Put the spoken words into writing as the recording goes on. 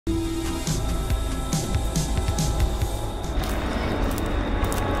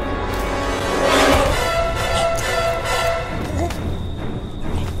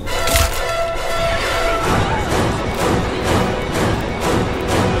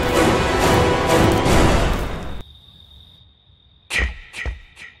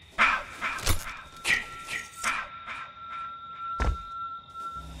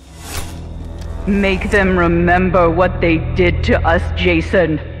Make them remember what they did to us,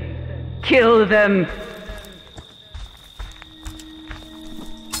 Jason. Kill them.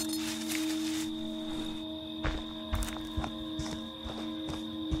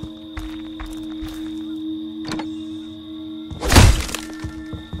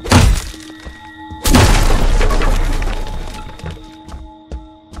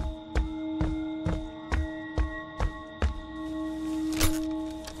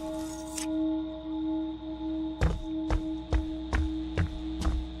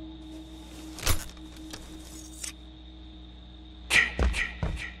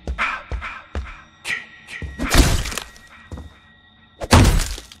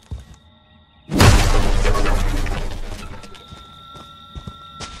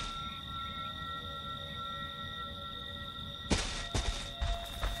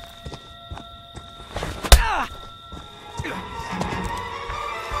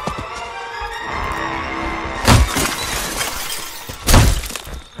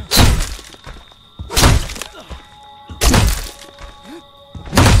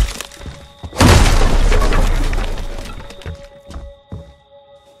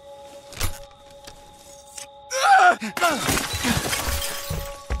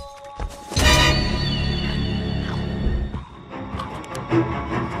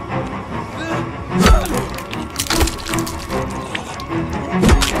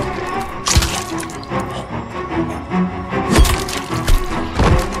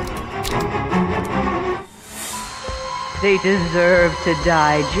 They deserve to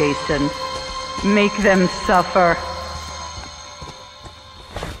die, Jason. Make them suffer.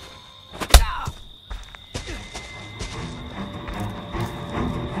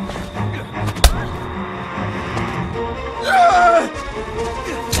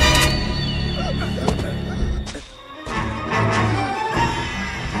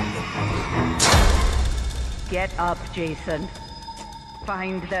 Get up, Jason.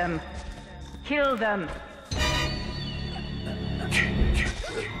 Find them. Kill them.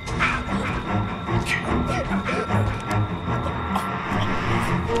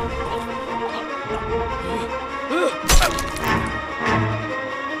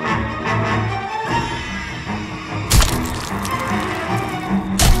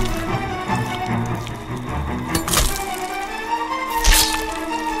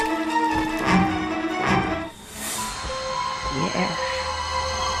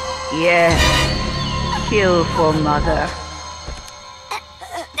 Yes. Kill for Mother.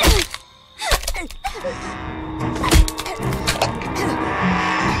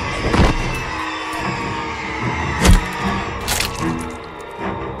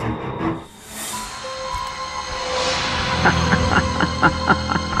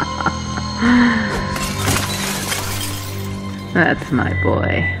 That's my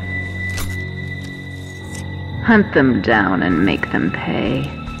boy. Hunt them down and make them pay.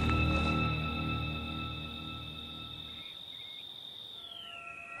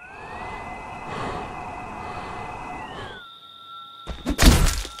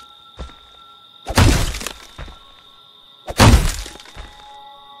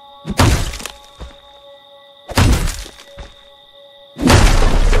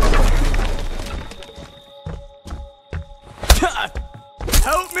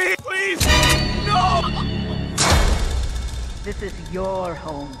 Help me, please! No! This is your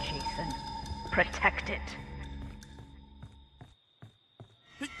home, Jason. Protect it.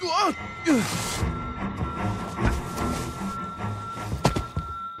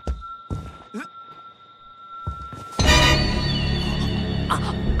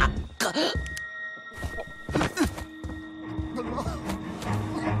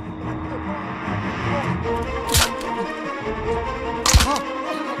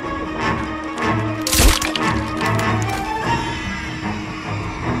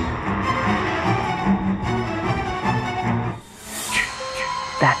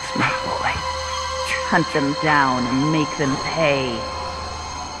 That's my boy. Hunt them down and make them pay.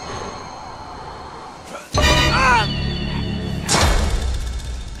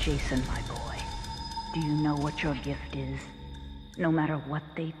 Jason, my boy, do you know what your gift is? No matter what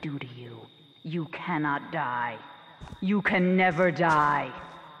they do to you, you cannot die. You can never die.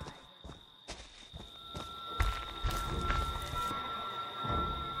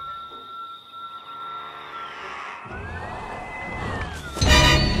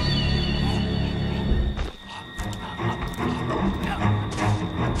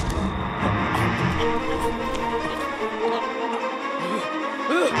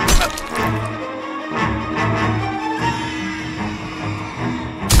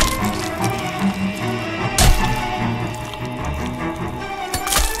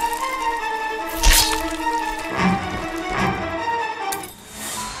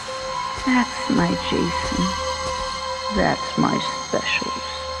 That's my Jason. That's my special,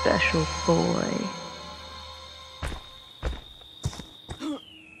 special boy.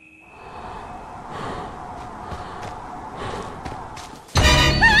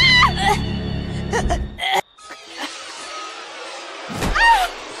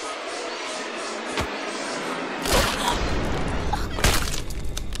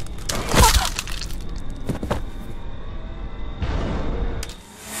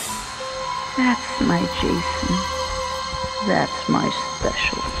 That's my Jason. That's my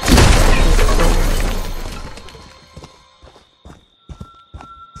special, special boy.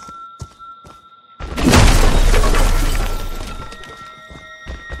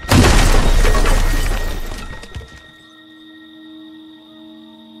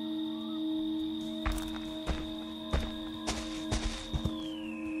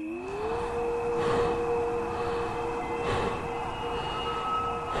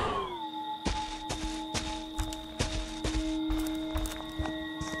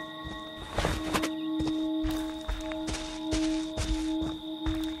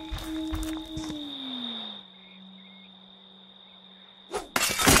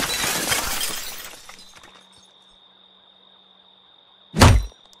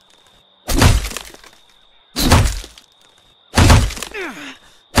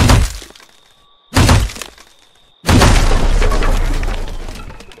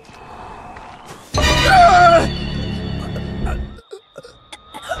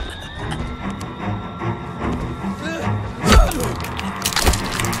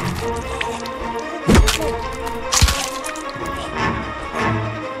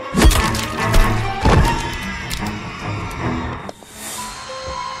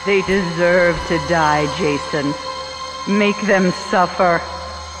 They deserve to die, Jason. Make them suffer.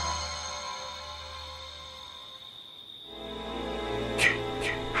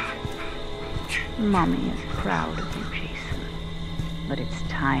 Mommy is proud of you, Jason. But it's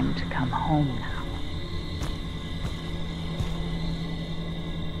time to come home now.